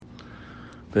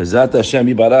Bezat Hashem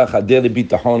Yibarach, Adeli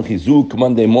Bitachon Chizuk,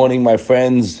 Monday morning, my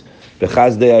friends.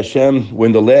 Bechazdei Hashem. We're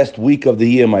in the last week of the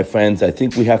year, my friends. I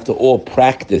think we have to all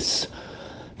practice.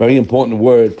 Very important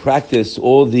word. Practice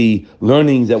all the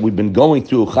learnings that we've been going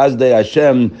through. Chazdei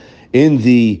Hashem in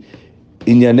the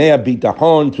Inyanei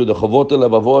Bitachon, through the Chavot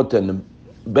Levavot and the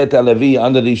Bet Alevi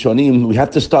under the Rishonim. We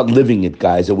have to start living it,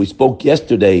 guys. And we spoke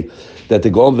yesterday that the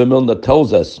Gaon V'Milna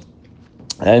tells us,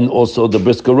 and also the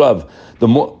Brisker Rav,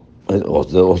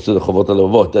 also the Chavot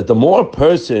Levavot, that the more a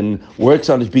person works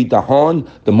on his bitachon,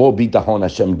 the more bitachon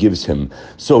Hashem gives him.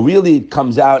 So really it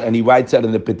comes out, and he writes out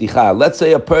in the Peticha. Let's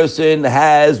say a person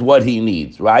has what he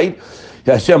needs, right?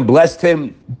 Hashem blessed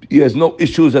him. He has no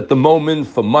issues at the moment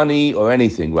for money or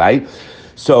anything, right?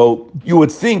 So you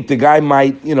would think the guy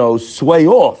might, sway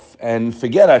off and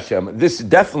forget Hashem.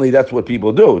 That's what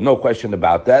people do. No question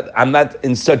about that. I'm not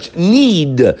in such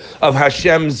need of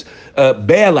Hashem's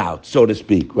bailout, so to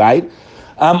speak, right?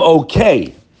 I'm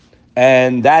okay.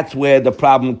 And that's where the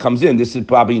problem comes in. This is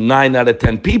probably 9 out of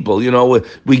 10 people.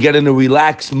 We get in a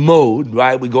relaxed mode,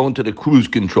 right? We go into the cruise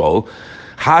control.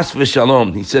 Has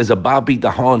v'shalom. He says, Abba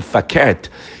bitachon fakert.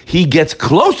 He gets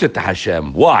closer to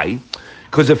Hashem. Why?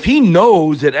 Because if he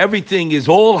knows that everything is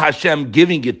all Hashem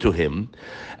giving it to him,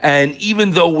 and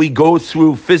even though we go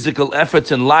through physical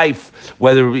efforts in life,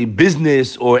 whether it be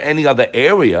business or any other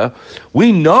area,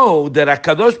 we know that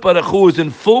HaKadosh Baruch Hu is in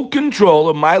full control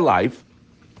of my life.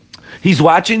 He's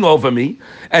watching over me,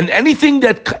 and anything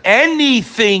that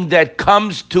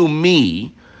comes to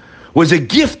me was a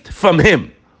gift from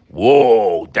him.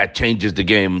 Whoa, that changes the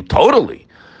game totally.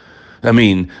 I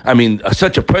mean,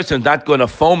 such a person's not going to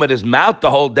foam at his mouth the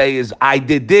whole day. I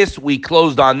did this, we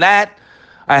closed on that.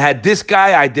 I had this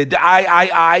guy, I did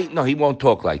I. No, he won't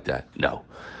talk like that. No.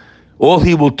 All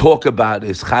he will talk about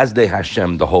is Chazdei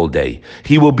Hashem the whole day.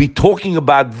 He will be talking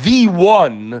about the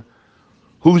one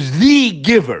who's the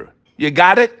giver. You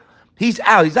got it? He's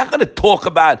out. He's not going to talk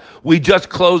about, we just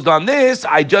closed on this,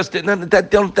 I just did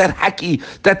that hacky,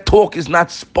 that talk is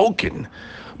not spoken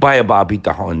by a Baal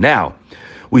Bitachon. Now,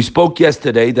 we spoke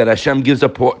yesterday that Hashem gives a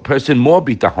person more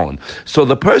bitachon. So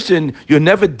the person, you're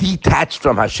never detached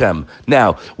from Hashem.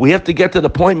 Now, we have to get to the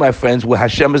point, my friends, where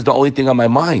Hashem is the only thing on my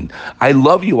mind. I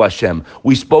love you, Hashem.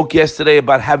 We spoke yesterday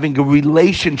about having a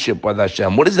relationship with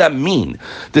Hashem. What does that mean?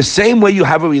 The same way you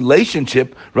have a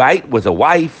relationship, right, with a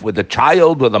wife, with a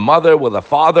child, with a mother, with a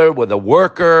father, with a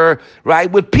worker,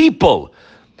 right, with people.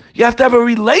 You have to have a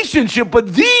relationship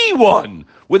with the one,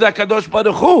 with HaKadosh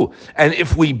Baruch Hu. And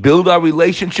if we build our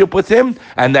relationship with him,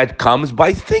 and that comes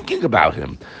by thinking about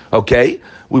him, okay?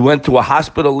 We went to a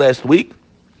hospital last week.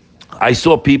 I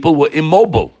saw people were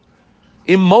immobile.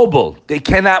 They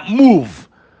cannot move.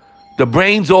 The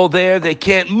brain's all there, they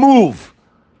can't move.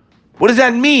 What does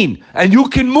that mean? And you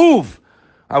can move.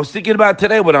 I was thinking about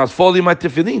today when I was folding my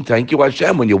tefillin. Thank you,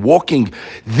 Hashem. When you're walking,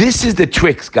 this is the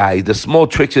tricks, guys. The small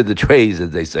tricks of the trades, as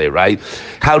they say, right?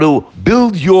 How to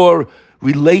build your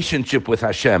relationship with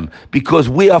Hashem, because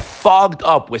we are fogged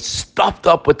up, we're stuffed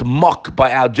up with muck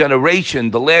by our generation,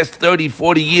 the last 30,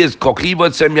 40 years,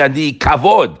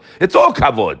 kavod. It's all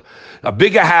kavod. A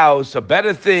bigger house, a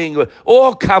better thing,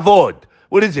 all kavod.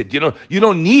 What is it? You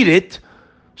don't need it,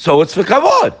 so it's for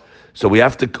kavod. So we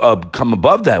have to come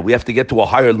above that. We have to get to a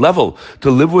higher level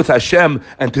to live with Hashem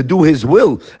and to do His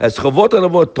will. As Chavot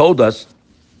Alavot told us,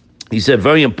 he said,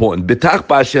 very important, B'tach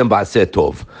b'Hashem b'aseh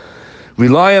tov.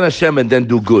 Rely on Hashem and then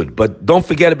do good. But don't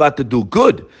forget about the do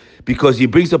good, because he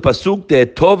brings a pasuk there,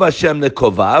 Tov Hashem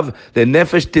lekovav, the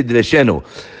nefesh tidreshenu.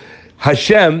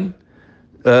 Hashem,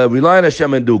 rely on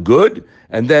Hashem and do good.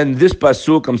 And then this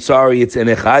pasuk, it's in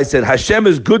Echai, said, Hashem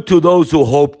is good to those who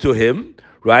hope to him,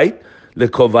 right?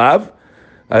 Lekovav,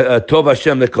 Tov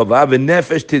Hashem lekovav, and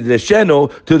nefesh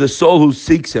tidreshenu, to the soul who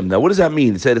seeks him. Now, what does that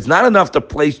mean? He said, it's not enough to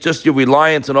place just your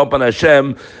reliance and hope on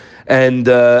Hashem and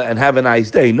have a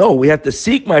nice day. No, we have to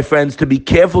seek, my friends, to be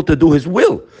careful to do His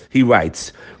will, he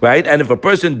writes, right? And if a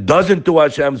person doesn't do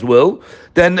Hashem's will,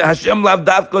 then Hashem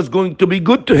Lavdavka is going to be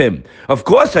good to him. Of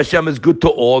course, Hashem is good to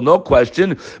all, no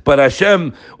question, but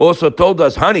Hashem also told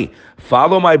us, honey,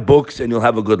 follow my books and you'll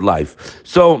have a good life.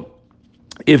 So,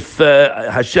 if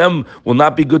Hashem will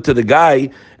not be good to the guy,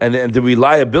 and the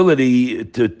reliability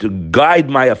to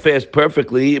guide my affairs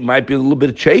perfectly, it might be a little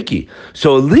bit shaky.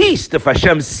 So at least if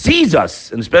Hashem sees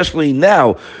us, and especially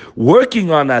now, working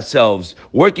on ourselves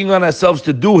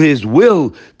to do His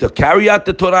will, to carry out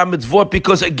the Torah mitzvot,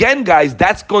 because again, guys,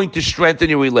 that's going to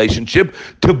strengthen your relationship,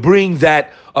 to bring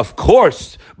that, of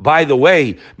course, by the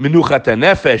way, menuchat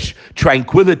nefesh,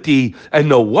 tranquility, and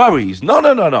no worries.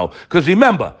 No. Because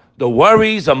remember, the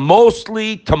worries are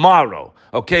mostly tomorrow.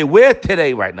 Okay, where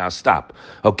today right now? Stop.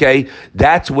 Okay,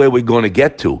 that's where we're going to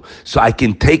get to. So I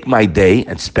can take my day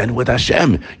and spend with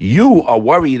Hashem. You are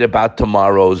worried about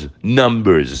tomorrow's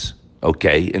numbers,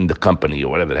 okay, in the company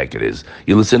or whatever the heck it is.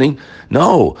 You listening?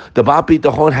 No, the Baal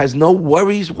Bitachon has no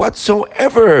worries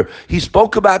whatsoever. He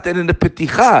spoke about that in the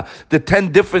Peticha, the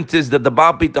 10 differences that the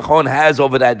Baal Bitachon has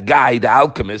over that guy, the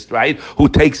alchemist, right, who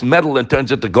takes metal and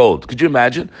turns it to gold. Could you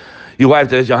imagine? Your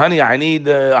wife says, honey, I need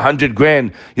 100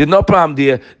 grand. You no problem,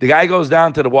 dear. The guy goes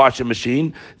down to the washing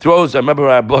machine, throws, I remember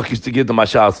our book used to give to my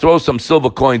child, throws some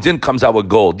silver coins in, comes out with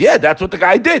gold. Yeah, that's what the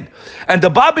guy did. And the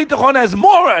Baal Bitachon has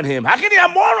more on him. How can he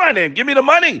have more on him? Give me the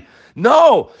money.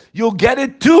 No, you'll get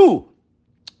it too.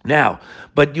 Now,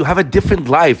 but you have a different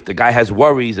life. The guy has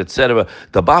worries, etc.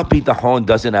 The Baal Bitachon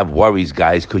doesn't have worries,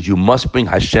 guys, because you must bring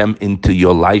Hashem into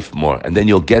your life more, and then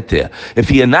you'll get there. If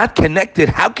you're not connected,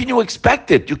 how can you expect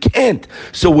it? You can't.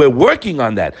 So we're working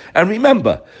on that. And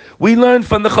remember, we learned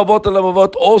from the Chavot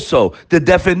HaLevavot also, the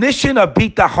definition of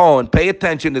Bitachon, pay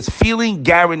attention, is feeling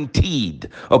guaranteed,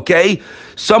 okay?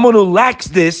 Someone who lacks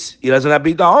this, he doesn't have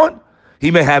Bitachon. He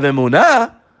may have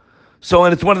Emunah. So,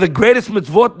 and it's one of the greatest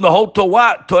mitzvot in the whole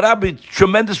Torah with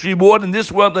tremendous reward in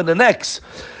this world and the next.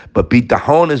 But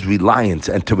bitachon is reliance,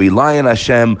 and to rely on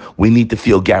Hashem, we need to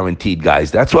feel guaranteed,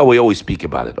 guys. That's why we always speak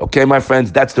about it. Okay, my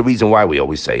friends? That's the reason why we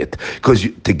always say it. Because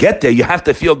to get there, you have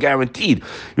to feel guaranteed.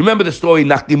 Remember the story,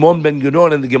 Nachdimon ben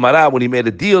Gurion in the Gemara, when he made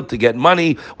a deal to get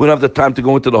money. We don't have the time to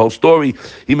go into the whole story.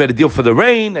 He made a deal for the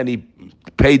rain, and he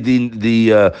paid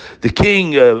the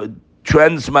king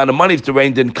tremendous amount of money if the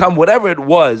rain didn't come. Whatever it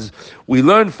was, we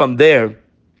learned from there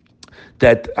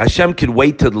that Hashem can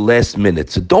wait till the last minute.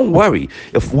 So don't worry.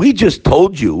 If we just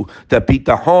told you that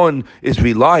bitachon is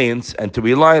reliance, and to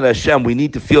rely on Hashem, we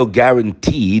need to feel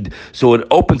guaranteed. So it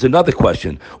opens another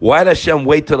question. Why did Hashem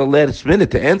wait till the last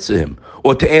minute to answer him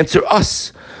or to answer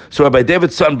us? So Rabbi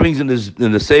David's son brings in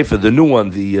the Sefer, the new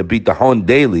one, the Bitachon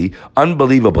Daily.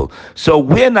 Unbelievable. So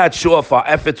we're not sure if our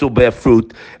efforts will bear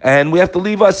fruit, and we have to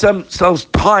leave ourselves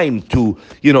time to,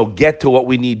 get to what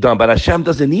we need done. But Hashem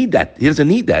doesn't need that. He doesn't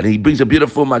need that. And he brings a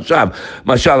beautiful mashal.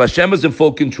 Hashem is in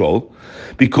full control,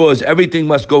 because everything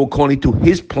must go according to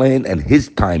his plan and his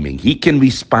timing. He can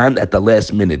respond at the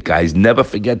last minute, guys. Never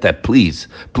forget that, please.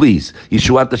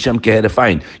 Yeshuat Hashem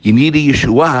keherefain. You need a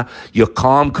Yeshua. You're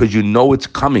calm because you know it's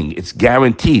coming. It's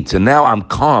guaranteed. So now I'm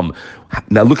calm.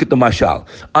 Now look at the mashal.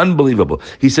 Unbelievable.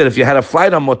 He said if you had a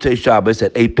flight on Motzei Shabbos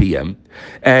at 8 p.m.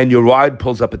 and your ride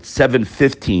pulls up at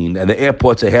 7:15 and the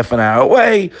airport's a half an hour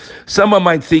away, someone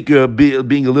might think you're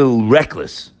being a little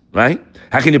reckless, right?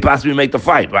 How can you possibly make the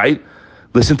flight, right?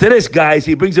 Listen to this, guys.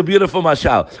 He brings a beautiful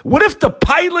mashal. What if the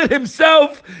pilot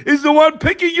himself is the one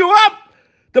picking you up?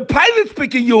 The pilot's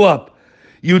picking you up.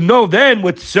 You know then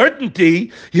with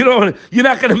certainty, you're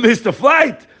not going to miss the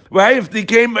flight, right? If they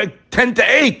came at 10 to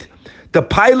 8. The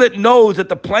pilot knows that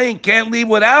the plane can't leave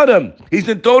without him. He's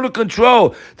in total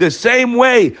control. The same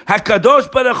way, HaKadosh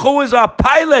Baruch Hu is our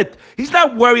pilot. He's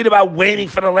not worried about waiting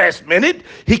for the last minute.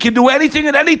 He can do anything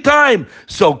at any time.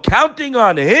 So counting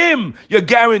on him, you're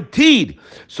guaranteed.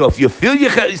 So if you feel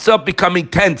yourself becoming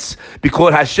tense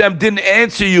because Hashem didn't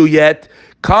answer you yet,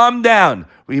 calm down.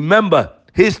 Remember,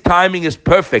 his timing is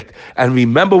perfect. And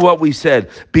remember what we said.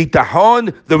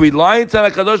 Bitachon, the reliance on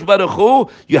HaKadosh Baruch Hu,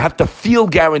 you have to feel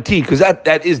guaranteed. Because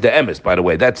that is the emes, by the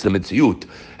way. That's the mitzvot.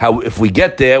 How if we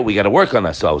get there, we got to work on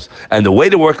ourselves. And the way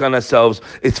to work on ourselves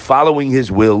is following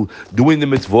his will, doing the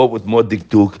mitzvot with more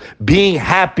dikduk, being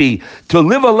happy, to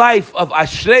live a life of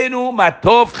Ashreinu,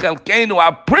 Matov, Chelkeinu.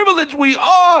 How privileged we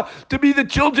are to be the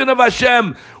children of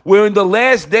Hashem. We're in the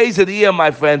last days of the year,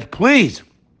 my friends. Please,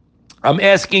 I'm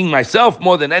asking myself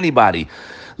more than anybody,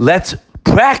 let's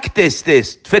practice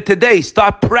this. For today,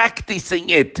 start practicing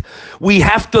it. We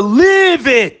have to live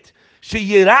it. When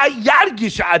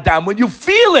you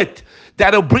feel it,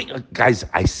 that'll bring... Guys,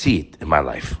 I see it in my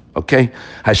life, okay?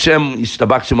 Hashem,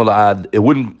 Yishtabach Shemo La'ad, it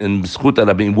wouldn't, in B'schut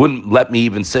HaRabim, wouldn't let me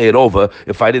even say it over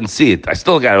if I didn't see it. I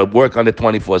still got to work on it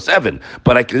 24/7,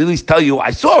 but I can at least tell you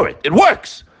I saw it. It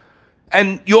works.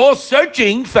 And you're all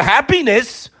searching for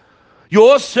happiness.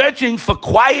 You're searching for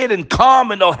quiet and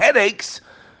calm and no headaches.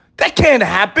 That can't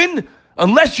happen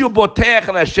unless you're Boteach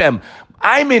and Hashem.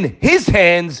 I'm in his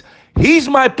hands. He's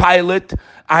my pilot.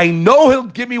 I know he'll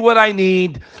give me what I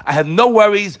need. I have no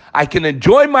worries. I can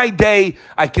enjoy my day.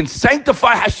 I can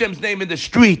sanctify Hashem's name in the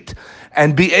street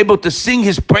and be able to sing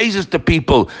his praises to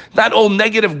people. Not all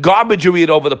negative garbage you read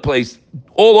over the place.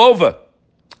 All over.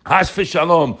 Has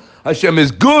v'shalom. Hashem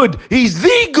is good. He's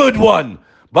the good one.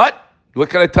 But what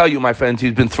can I tell you, my friends?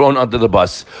 He's been thrown under the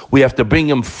bus. We have to bring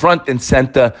him front and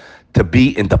center. to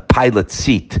be in the pilot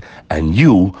seat, and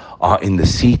you are in the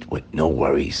seat with no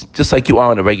worries. Just like you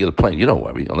are on a regular plane. You don't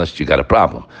worry unless you got a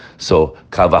problem. So,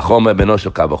 kal vachomer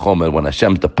benoshel kal vachomer, when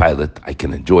Hashem's the pilot, I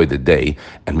can enjoy the day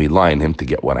and rely on him to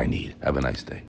get what I need. Have a nice day.